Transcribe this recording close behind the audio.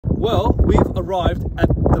Well, we've arrived at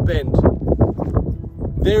the bend.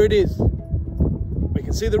 There it is. We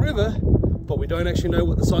can see the river, but we don't actually know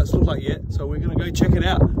what the sights look like yet, so we're going to go check it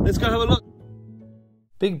out. Let's go have a look.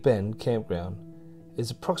 Big Bend Campground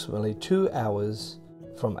is approximately 2 hours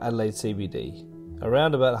from Adelaide CBD,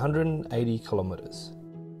 around about 180 kilometres.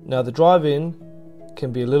 Now the drive-in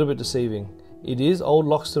can be a little bit deceiving. It is Old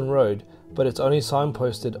Loxton Road, but it's only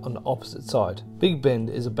signposted on the opposite side. Big Bend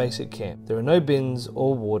is a basic camp. There are no bins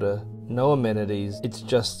or water, no amenities. It's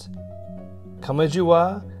just come as you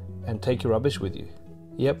are and take your rubbish with you.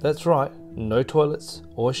 Yep, that's right, no toilets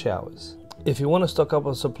or showers. If you want to stock up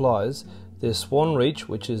on supplies, there's Swanreach,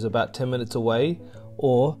 which is about 10 minutes away,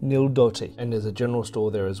 or Nil Doti, and there's a general store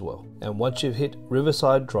there as well. And once you've hit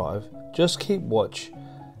Riverside Drive, just keep watch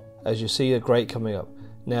as you see a grate coming up.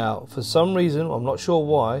 Now, for some reason, I'm not sure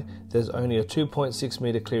why, there's only a 2.6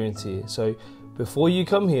 meter clearance here. So before you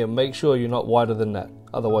come here, make sure you're not wider than that,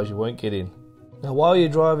 otherwise you won't get in. Now while you're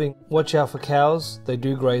driving, watch out for cows. They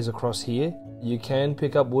do graze across here. You can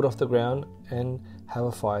pick up wood off the ground and have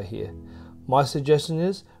a fire here. My suggestion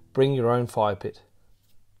is bring your own fire pit.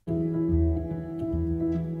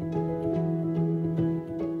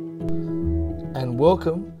 And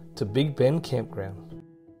welcome to Big Bend Campground.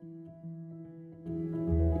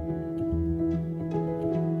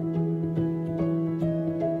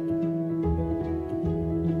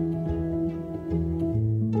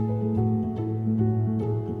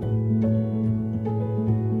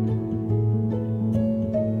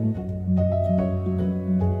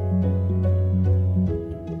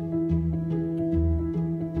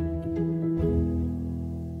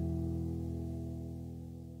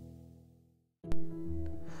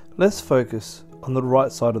 Let's focus on the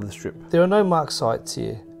right side of the strip. There are no marked sites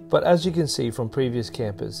here, but as you can see from previous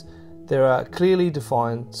campers, there are clearly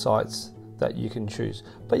defined sites that you can choose,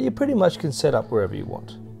 but you pretty much can set up wherever you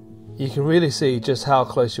want. You can really see just how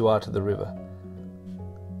close you are to the river.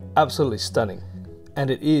 Absolutely stunning.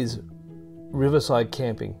 And it is riverside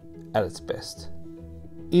camping at its best.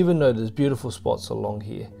 Even though there's beautiful spots along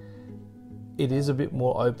here, it is a bit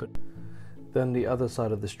more open than the other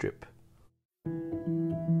side of the strip.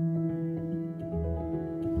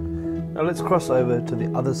 Now let's cross over to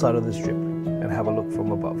the other side of the strip and have a look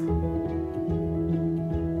from above.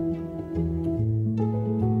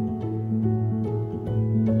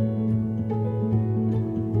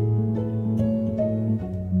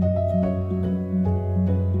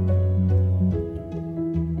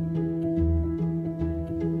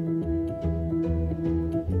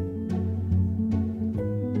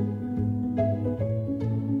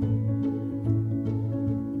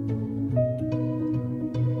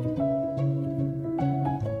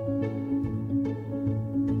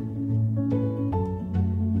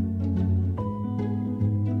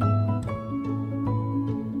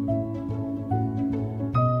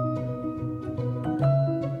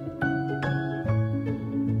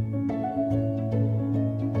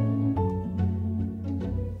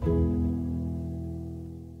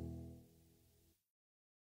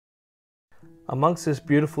 Amongst this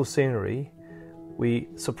beautiful scenery, we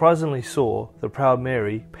surprisingly saw the Proud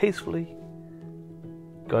Mary peacefully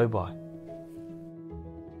go by.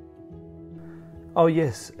 Oh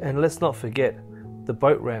yes, and let's not forget the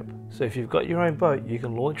boat ramp. So if you've got your own boat, you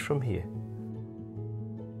can launch from here.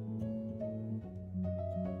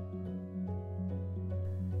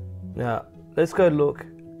 Now, let's go look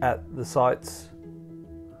at the sites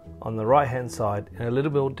on the right hand side in a little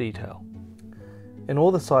bit more detail. In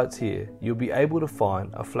all the sites here, you'll be able to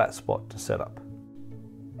find a flat spot to set up.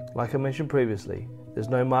 Like I mentioned previously, there's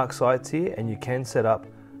no marked sites here and you can set up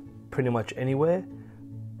pretty much anywhere,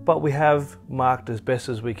 but we have marked as best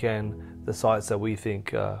as we can the sites that we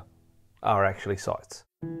think are actually sites.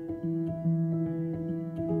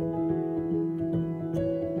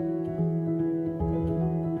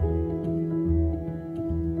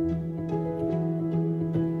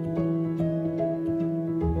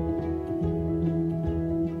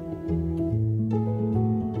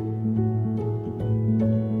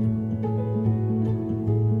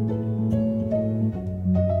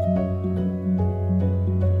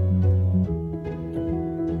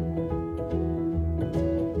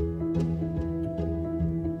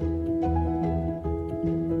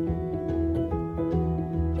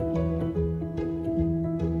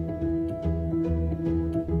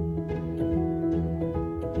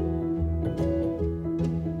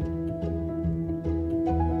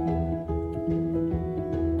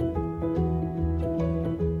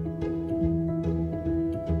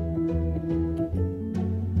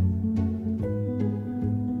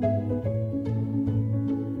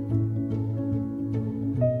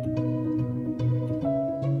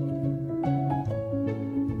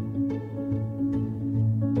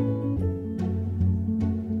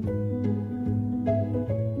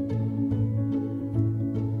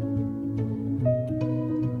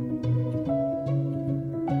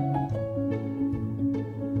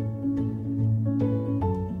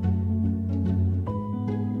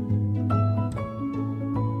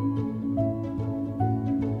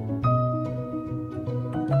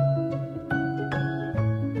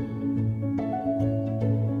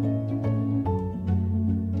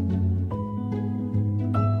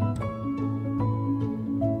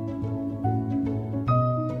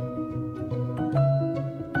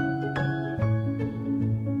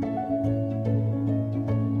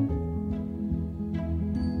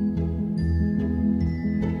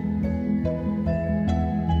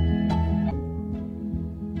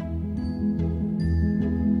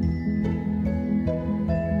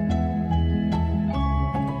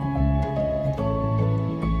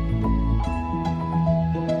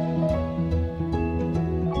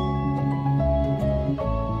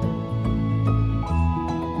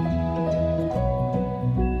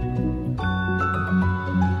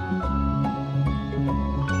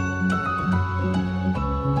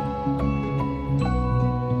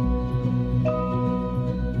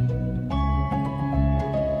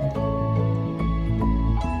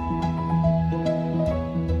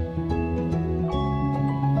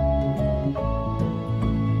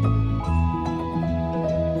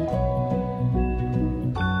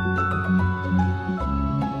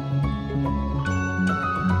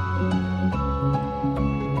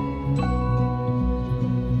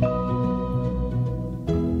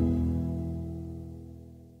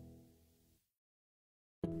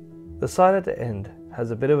 The side at the end has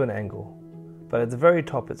a bit of an angle, but at the very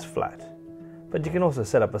top it's flat. But you can also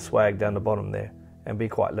set up a swag down the bottom there and be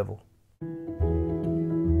quite level.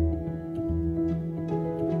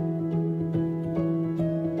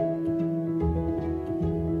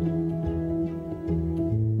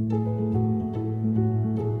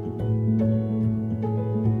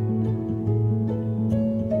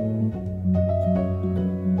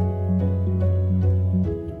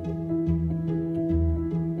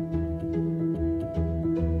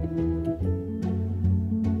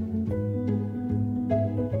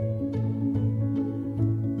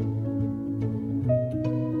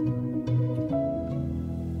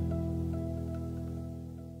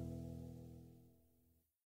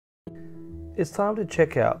 It's time to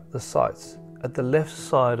check out the sites at the left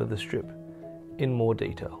side of the strip in more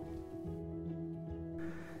detail.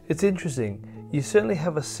 It's interesting, you certainly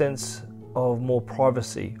have a sense of more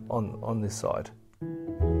privacy on this side.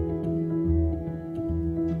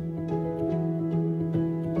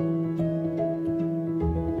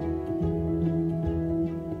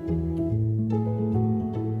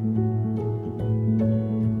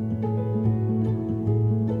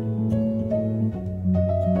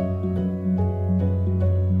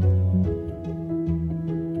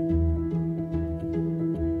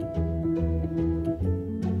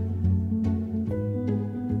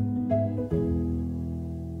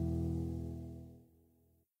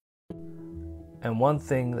 And one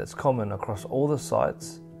thing that's common across all the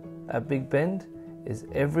sites at Big Bend is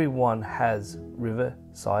everyone has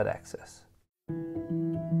riverside access.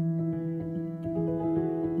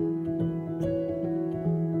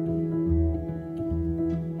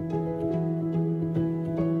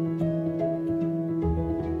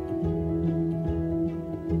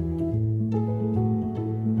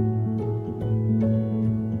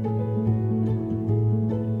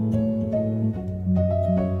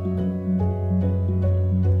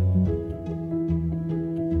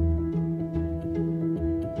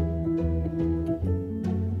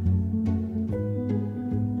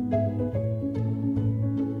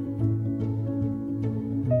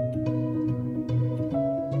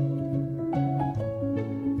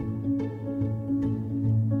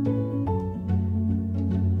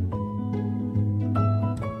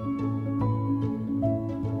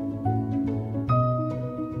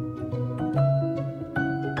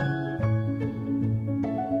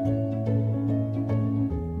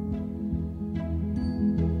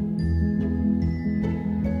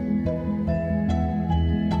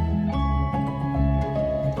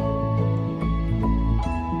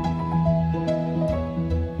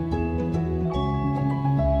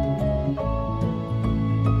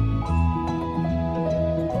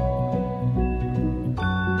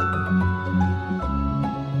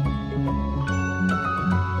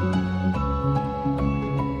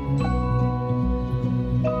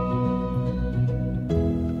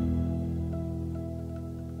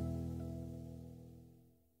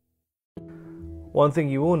 One thing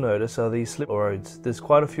you will notice are these slip roads. There's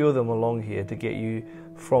quite a few of them along here to get you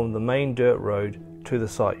from the main dirt road to the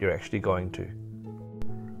site you're actually going to.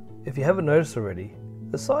 If you haven't noticed already,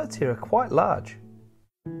 the sites here are quite large.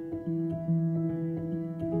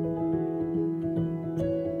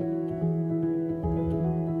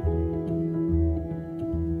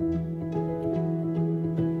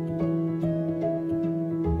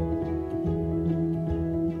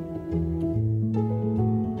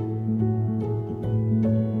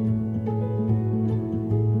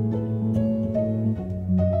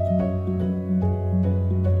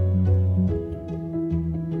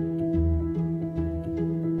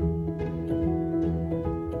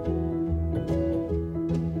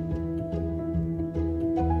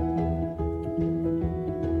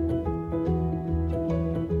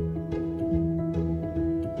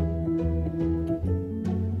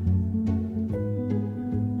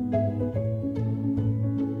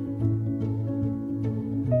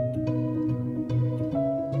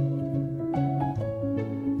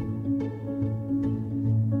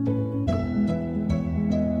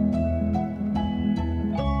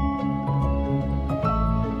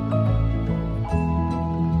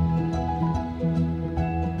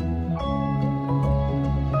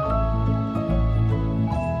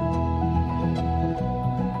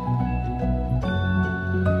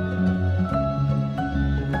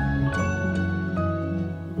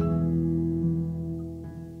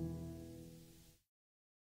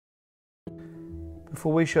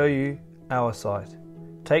 Before we show you our site,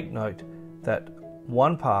 take note that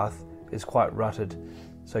one path is quite rutted,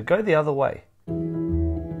 so go the other way.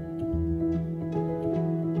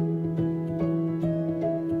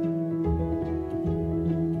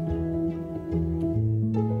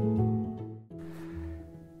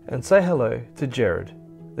 And say hello to Jared,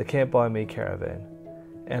 the Camp By Me caravan,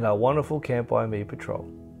 and our wonderful Camp By Me patrol.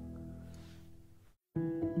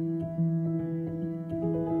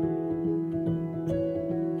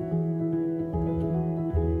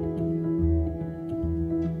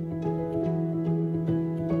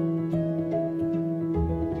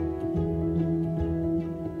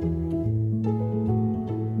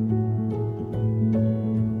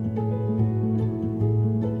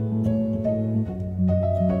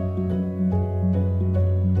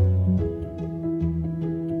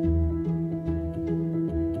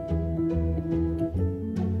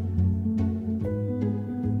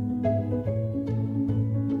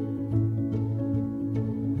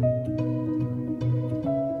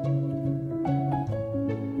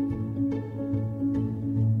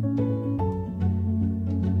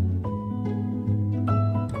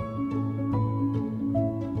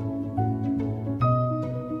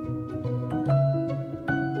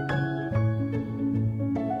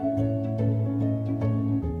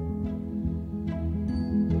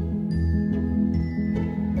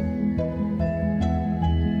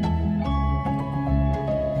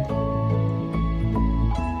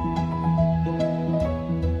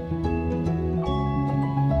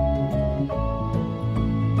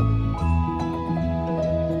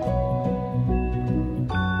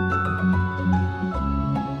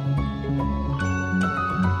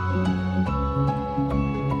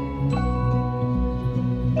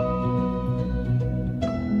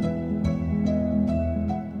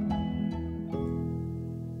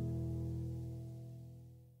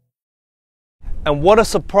 And what a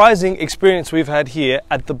surprising experience we've had here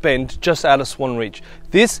at the Bend just out of Swanreach.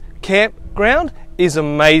 This campground is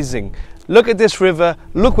amazing. Look at this river,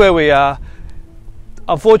 look where we are.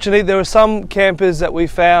 Unfortunately, there are some campers that we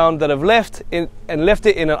found that have left it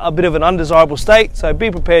in a bit of an undesirable state, so be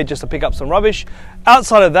prepared just to pick up some rubbish.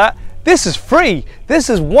 Outside of that, this is free. This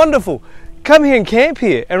is wonderful. Come here and camp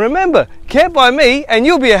here. And remember, camp by me and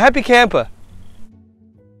you'll be a happy camper.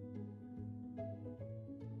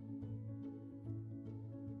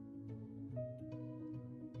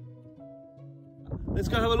 Let's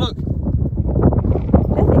go have a look.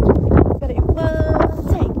 Perfect. Gotta do one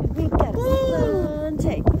take. We gotta do one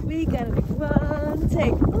take. We gotta do one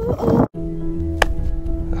take. Ooh, ooh.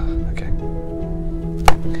 Okay.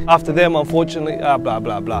 After them, unfortunately, blah,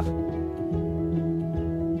 blah, blah.